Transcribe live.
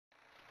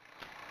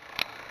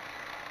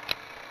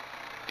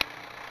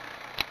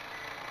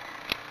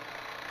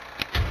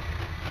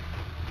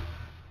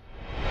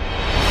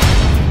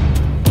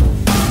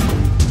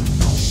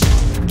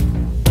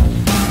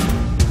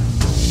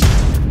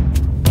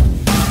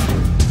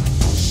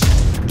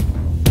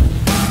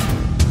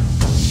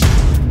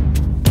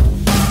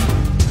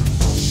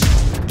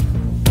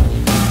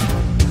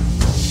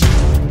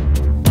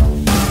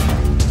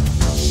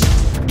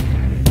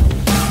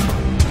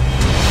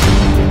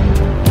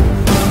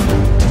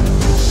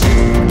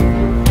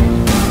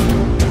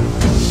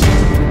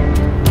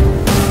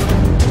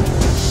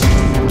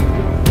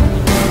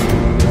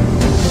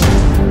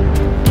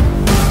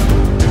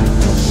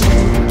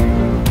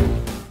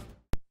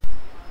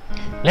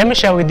me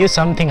share with you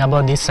something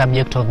about this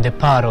subject of the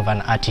power of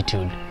an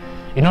attitude.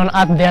 You know, on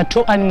earth there are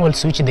two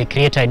animals which the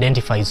Creator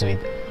identifies with,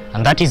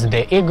 and that is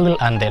the eagle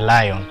and the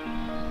lion.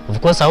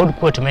 Of course, I would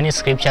quote many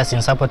scriptures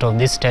in support of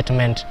this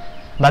statement,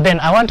 but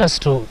then I want us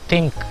to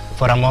think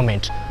for a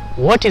moment,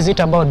 what is it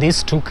about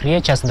these two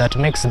creatures that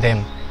makes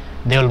them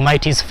the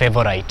Almighty's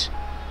favorite?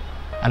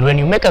 And when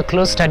you make a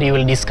close study, you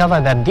will discover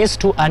that these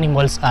two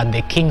animals are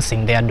the kings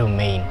in their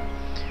domain.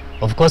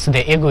 Of course,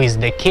 the eagle is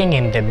the king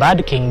in the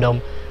bird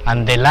kingdom,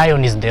 and the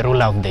lion is the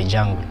ruler of the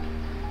jungle.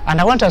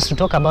 And I want us to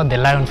talk about the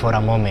lion for a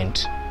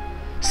moment.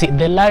 See,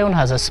 the lion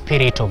has a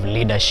spirit of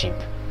leadership.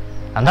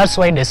 And that's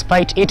why,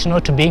 despite it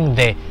not being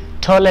the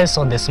tallest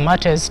or the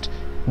smartest,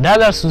 the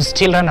others will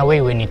still run away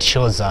when it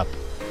shows up.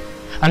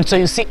 And so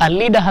you see, a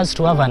leader has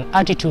to have an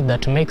attitude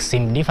that makes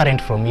him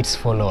different from its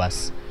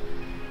followers.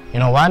 You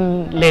know,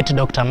 one late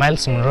Dr.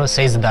 Miles Monroe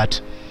says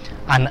that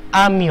an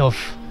army of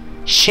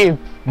sheep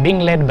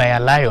being led by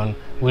a lion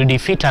will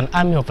defeat an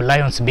army of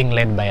lions being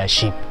led by a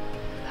sheep.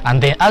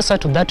 And the answer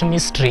to that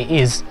mystery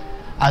is,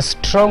 a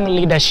strong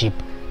leadership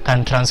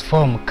can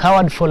transform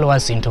coward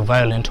followers into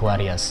violent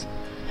warriors.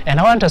 And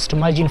I want us to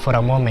imagine for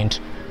a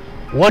moment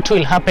what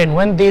will happen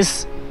when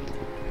this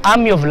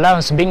army of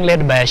lions being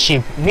led by a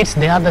sheep meets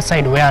the other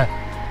side where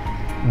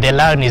the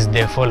lion is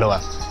the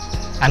follower.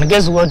 And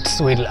guess what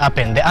will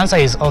happen? The answer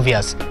is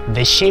obvious.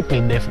 The sheep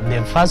will be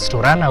the first to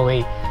run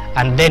away,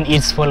 and then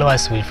its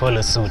followers will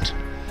follow suit.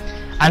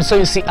 And so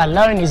you see, a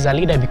lion is a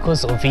leader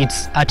because of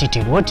its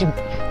attitude, what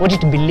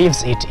it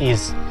believes it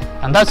is.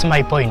 And that's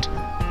my point.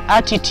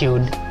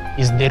 Attitude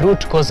is the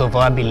root cause of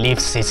our belief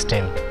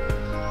system.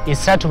 It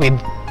starts with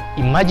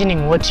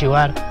imagining what you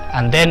are,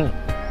 and then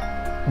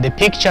the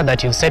picture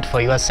that you've set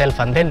for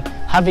yourself, and then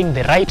having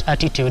the right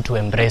attitude to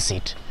embrace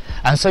it.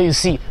 And so you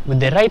see,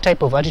 with the right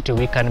type of attitude,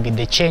 we can be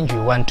the change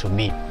we want to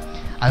be.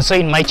 And so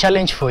in my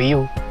challenge for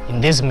you in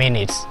these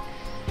minutes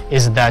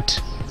is that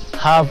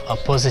have a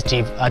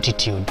positive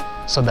attitude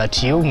so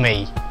that you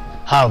may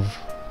have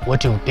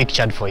what you've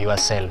pictured for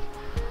yourself.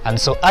 And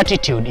so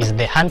attitude is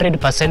the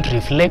 100%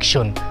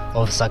 reflection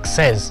of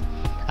success,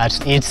 as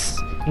its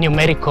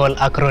numerical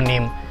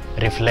acronym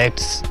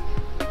reflects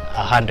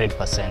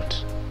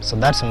 100%. So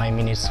that's my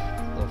minutes